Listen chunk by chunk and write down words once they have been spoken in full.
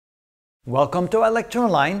Welcome to our lecture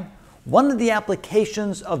online. One of the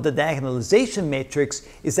applications of the diagonalization matrix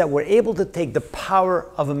is that we're able to take the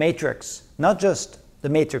power of a matrix, not just the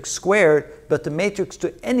matrix squared, but the matrix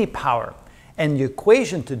to any power. And the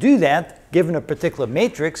equation to do that, given a particular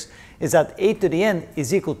matrix, is that a to the n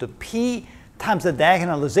is equal to p times the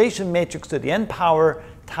diagonalization matrix to the n power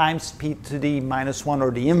times p to the minus 1,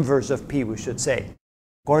 or the inverse of p, we should say.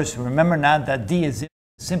 Of course, remember now that d is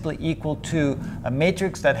simply equal to a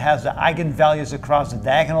matrix that has the eigenvalues across the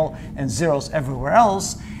diagonal and zeros everywhere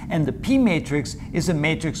else, and the P matrix is a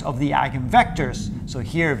matrix of the eigenvectors. So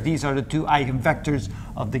here, if these are the two eigenvectors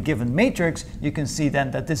of the given matrix, you can see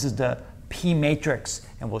then that this is the P matrix,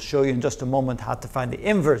 and we'll show you in just a moment how to find the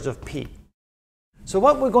inverse of P. So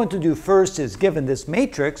what we're going to do first is, given this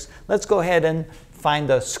matrix, let's go ahead and find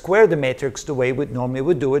the square of the matrix. The way we normally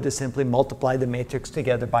would do it is simply multiply the matrix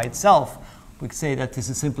together by itself. We could say that this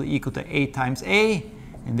is simply equal to A times A,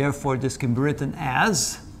 and therefore this can be written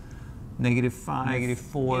as -5,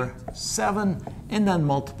 -4, 7, and then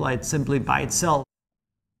multiplied simply by itself.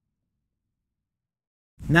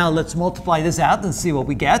 Now let's multiply this out and see what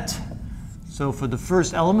we get. So for the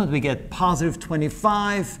first element, we get positive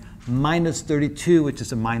 25 minus 32, which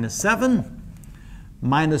is a minus 7,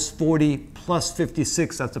 minus 40 plus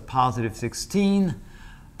 56, that's a positive 16,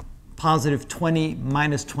 positive 20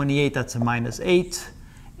 minus 28, that's a minus 8,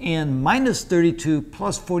 and minus 32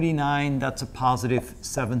 plus 49, that's a positive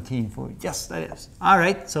 17. Yes, that is. All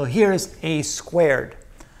right, so here is a squared.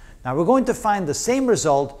 Now we're going to find the same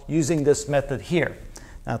result using this method here.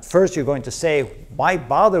 Now at first you're going to say, why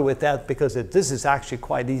bother with that, because this is actually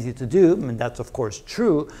quite easy to do, and that's of course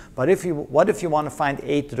true, but what if you want to find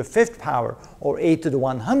a to the 5th power or a to the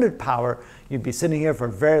 100th power? You'd be sitting here for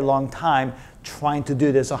a very long time trying to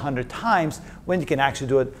do this 100 times when you can actually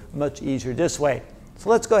do it much easier this way.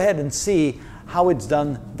 So let's go ahead and see how it's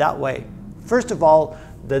done that way. First of all,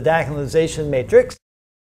 the diagonalization matrix,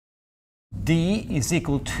 D is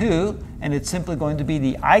equal to, and it's simply going to be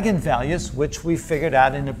the eigenvalues, which we figured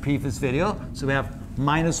out in the previous video. So we have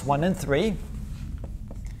minus 1 and 3,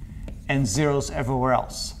 and zeros everywhere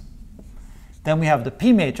else. Then we have the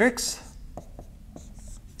P matrix,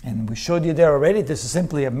 and we showed you there already. This is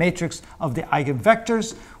simply a matrix of the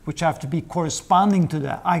eigenvectors, which have to be corresponding to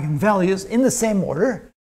the eigenvalues in the same order.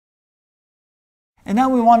 And now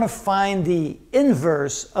we want to find the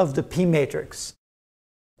inverse of the P matrix.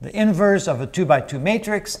 The inverse of a 2 by 2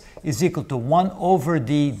 matrix is equal to 1 over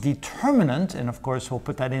the determinant, and of course we'll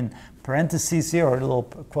put that in parentheses here, or little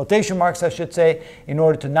quotation marks I should say, in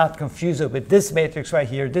order to not confuse it with this matrix right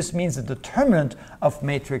here. This means the determinant of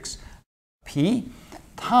matrix P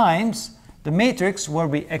times the matrix where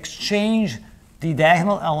we exchange the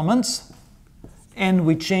diagonal elements and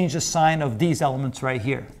we change the sign of these elements right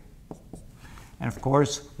here. And of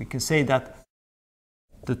course we can say that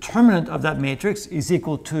the determinant of that matrix is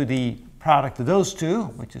equal to the product of those two,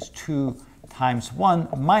 which is 2 times 1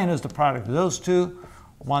 minus the product of those two,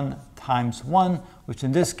 1 times 1, which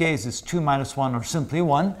in this case is 2 minus 1, or simply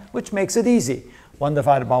 1, which makes it easy. 1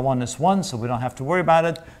 divided by 1 is 1, so we don't have to worry about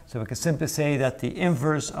it. So we can simply say that the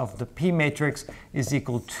inverse of the P matrix is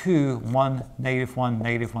equal to 1, -1,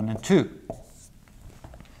 -1, and 2.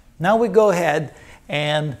 Now we go ahead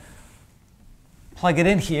and plug it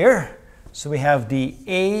in here. So we have the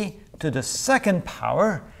a to the 2nd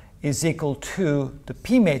power is equal to the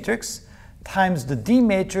P matrix times the D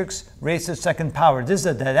matrix raised to the 2nd power. This is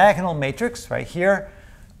a diagonal matrix right here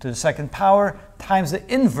to the 2nd power times the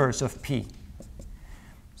inverse of P.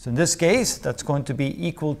 So in this case, that's going to be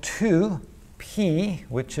equal to P,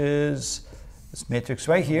 which is this matrix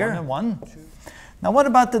right here, 1 and 1. Now what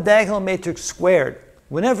about the diagonal matrix squared?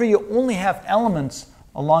 Whenever you only have elements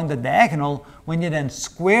along the diagonal, when you then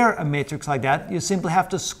square a matrix like that, you simply have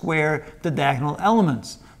to square the diagonal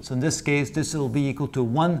elements. So in this case, this will be equal to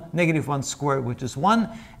 -1 squared, which is 1,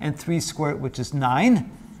 and 3 squared, which is 9.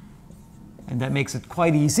 And that makes it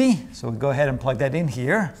quite easy. So we go ahead and plug that in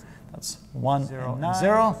here. That's 1, 0, and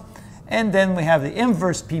 0. And then we have the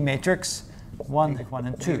inverse P matrix, 1, 1,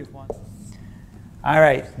 and 2. All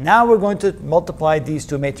right, now we're going to multiply these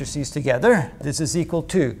two matrices together. This is equal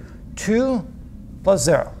to 2 plus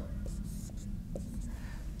 0,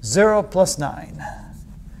 0 plus 9,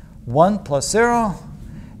 1 plus 0,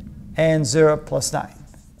 and 0 plus 9.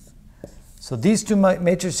 So these two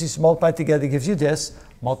matrices multiplied together gives you this.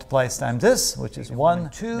 Multiply times this, which is 1,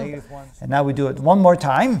 2. And now we do it one more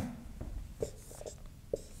time.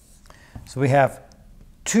 So we have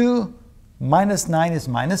 2 minus 9 is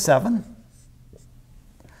minus 7.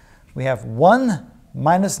 We have 1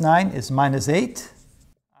 minus 9 is minus 8.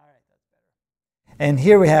 And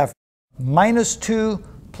here we have minus 2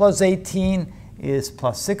 plus 18 is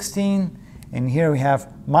plus 16. And here we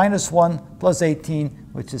have minus 1 plus 18,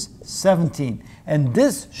 which is 17. And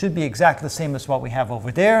this should be exactly the same as what we have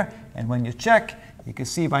over there. And when you check, you can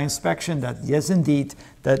see by inspection that yes, indeed,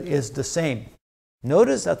 that is the same.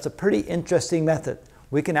 Notice that's a pretty interesting method.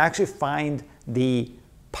 We can actually find the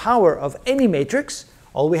power of any matrix.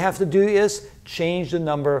 All we have to do is change the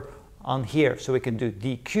number on here. So we can do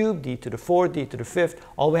d cubed, d to the 4th, d to the 5th.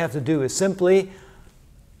 All we have to do is simply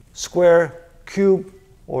square, cube,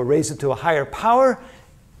 or raise it to a higher power,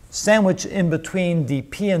 sandwich in between the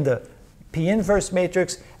p and the p inverse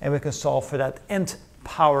matrix, and we can solve for that nth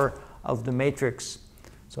power of the matrix.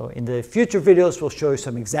 So in the future videos, we'll show you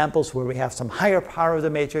some examples where we have some higher power of the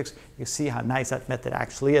matrix. You see how nice that method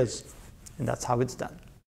actually is, and that's how it's done.